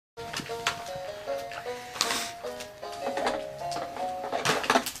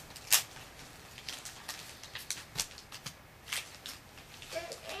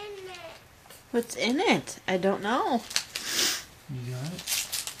What's in it? I don't know. You got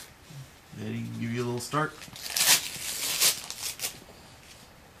it? Daddy, give you a little start.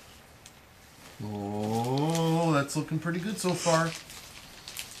 Oh, that's looking pretty good so far.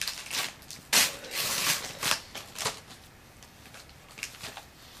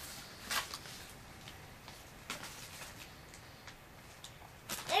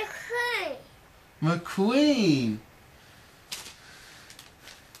 McQueen.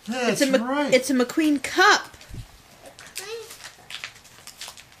 That's right. It's a McQueen cup.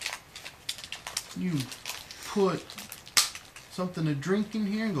 You put something to drink in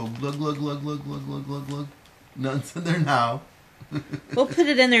here and go glug glug glug glug glug glug glug glug. Nothing's in there now. We'll put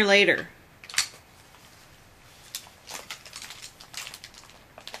it in there later.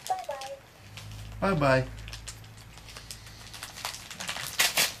 Bye bye.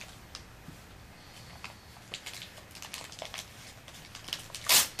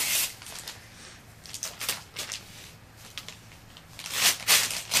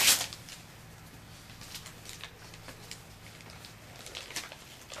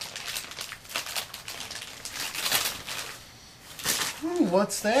 Ooh,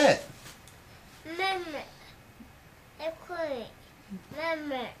 what's that?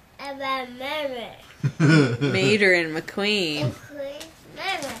 Mater and McQueen.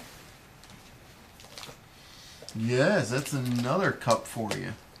 Yes, that's another cup for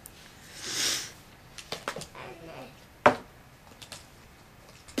you.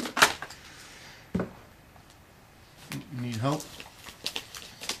 Need help?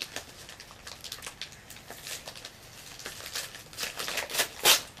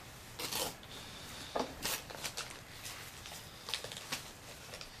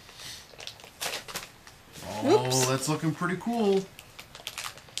 Oops. Oh, that's looking pretty cool.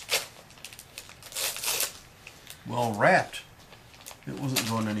 Well wrapped. It wasn't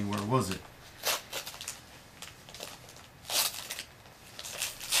going anywhere, was it?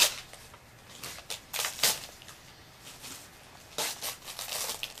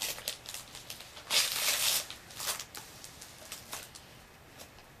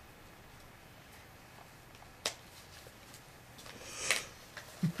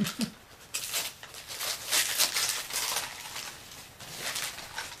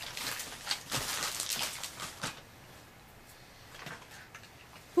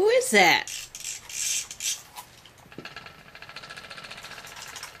 Who is that?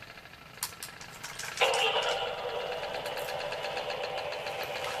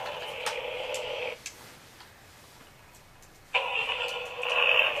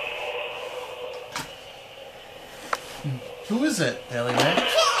 Who is it, Ellie Mae?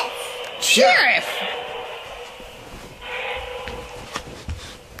 Sheriff!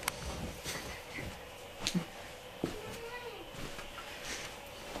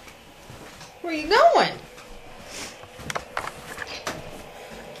 Where are you going?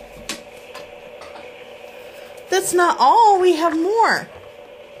 That's not all. We have more.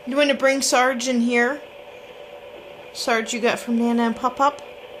 You want to bring Sarge in here? Sarge, you got from Nana and Pop-Pop?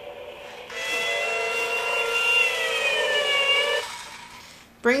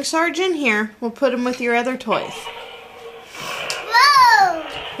 Bring Sarge in here. We'll put him with your other toys. Whoa!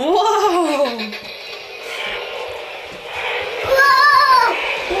 Whoa! Whoa!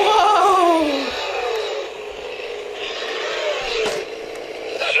 Whoa!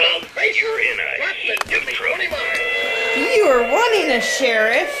 Sounds like you're in a heap of trouble. You are wanting a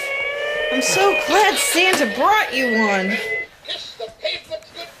sheriff. I'm so glad Santa brought you one. Kiss the pavement's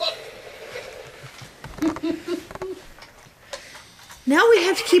good butt. Now we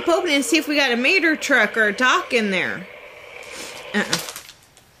have to keep opening and see if we got a Mater truck or a dock in there.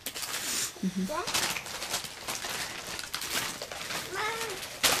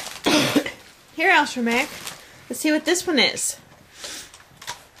 Here, Alstra Mac. Let's see what this one is.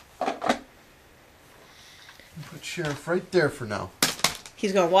 Put Sheriff right there for now.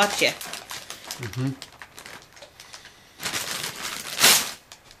 He's gonna watch you.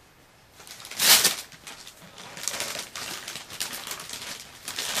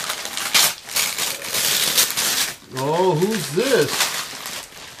 Oh, who's this?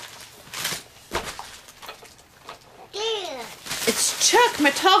 Yeah. It's Chuck, my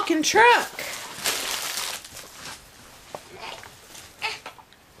talking truck.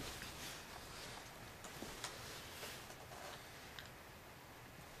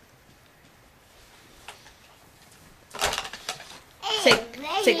 Say,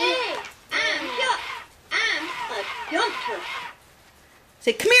 I'm a jumper.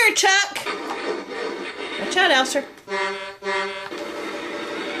 say, come here, Chuck. Watch out, Elster.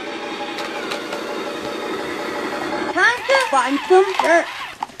 Time to find some dirt.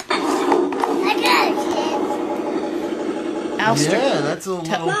 Alistair, Yeah, that's a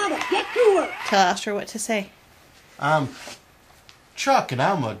little... Lana, get to her. tell Alistair what to say. I'm Chuck, and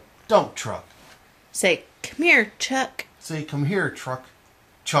I'm a dump truck. Say, come here, Chuck. Say, come here, truck.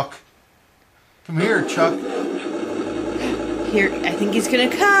 Chuck. Come here, Chuck. Here, I think he's gonna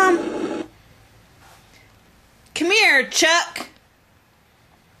come. Come here, Chuck.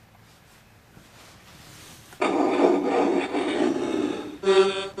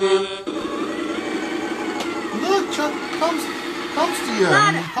 Look, Chuck comes to you.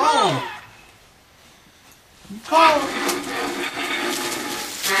 And you call him. You call him.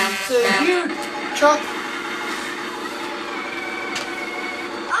 Say, here, Chuck.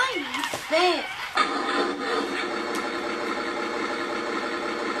 I need sand.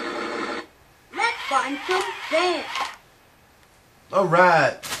 Let's find some sand. All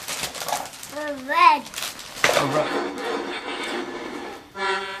right. The red. All right.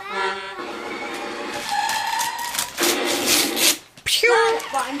 Pew. Let's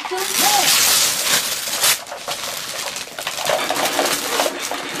find some sand.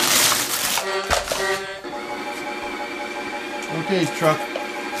 Okay, truck.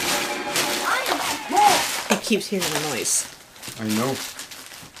 I need more. He keeps hearing the noise. I know.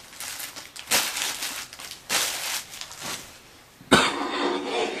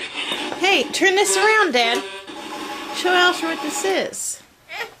 Hey, turn this around, Dad. Show Alistair what this is.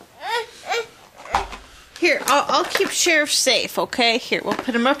 Here, I'll keep Sheriff safe, okay? Here, we'll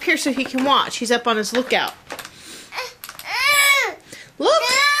put him up here so he can watch. He's up on his lookout. Look!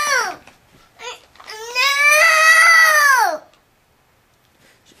 No! No!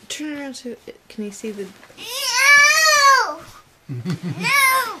 Turn around so can he see the... No!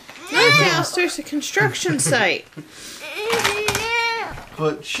 No! Look, Alistair, it's a construction site. No!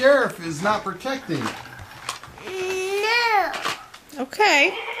 But Sheriff is not protecting. No!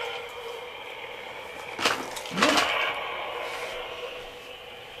 Okay.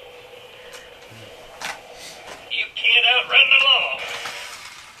 You can't outrun the law.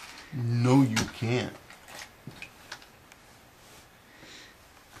 No, you can't.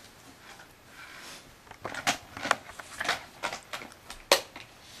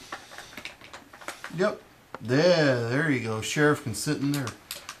 Yep. There you go. Sheriff can sit in there.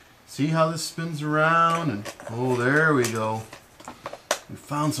 See how this spins around? And oh, there we go. We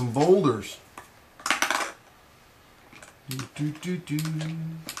found some boulders. Do.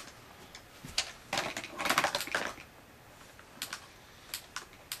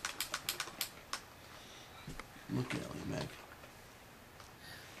 Look at Ellie Meg.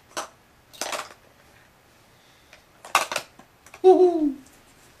 Woohoo!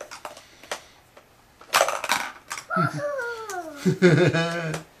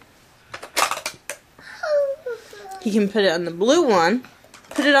 He can put it on the blue one.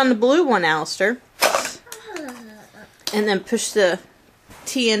 Put it on the blue one, Alistair. And then push the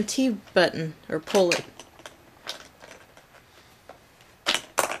TNT button, or pull it.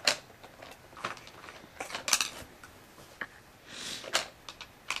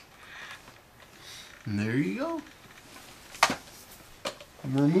 And there you go.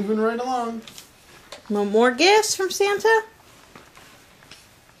 And we're moving right along. No more gifts from Santa?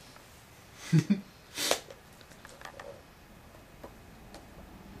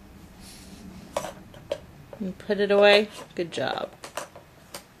 You put it away. Good job.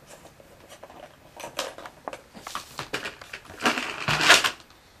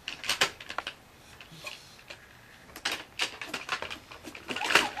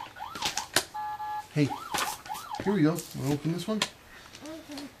 Hey, here we go. Wanna open this one?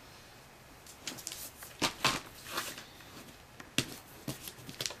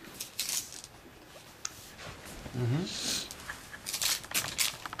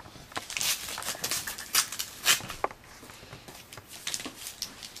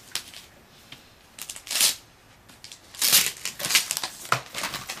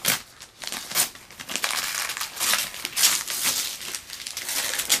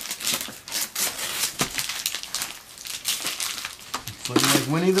 Looking like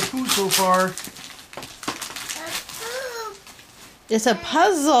Winnie the Pooh so far. It's a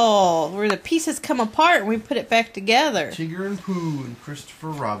puzzle where the pieces come apart and we put it back together. Tigger and Pooh and Christopher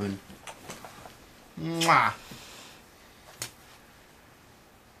Robin. Mwah.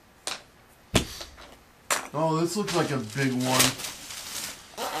 Oh, this looks like a big one.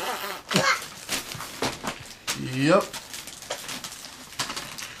 Yep.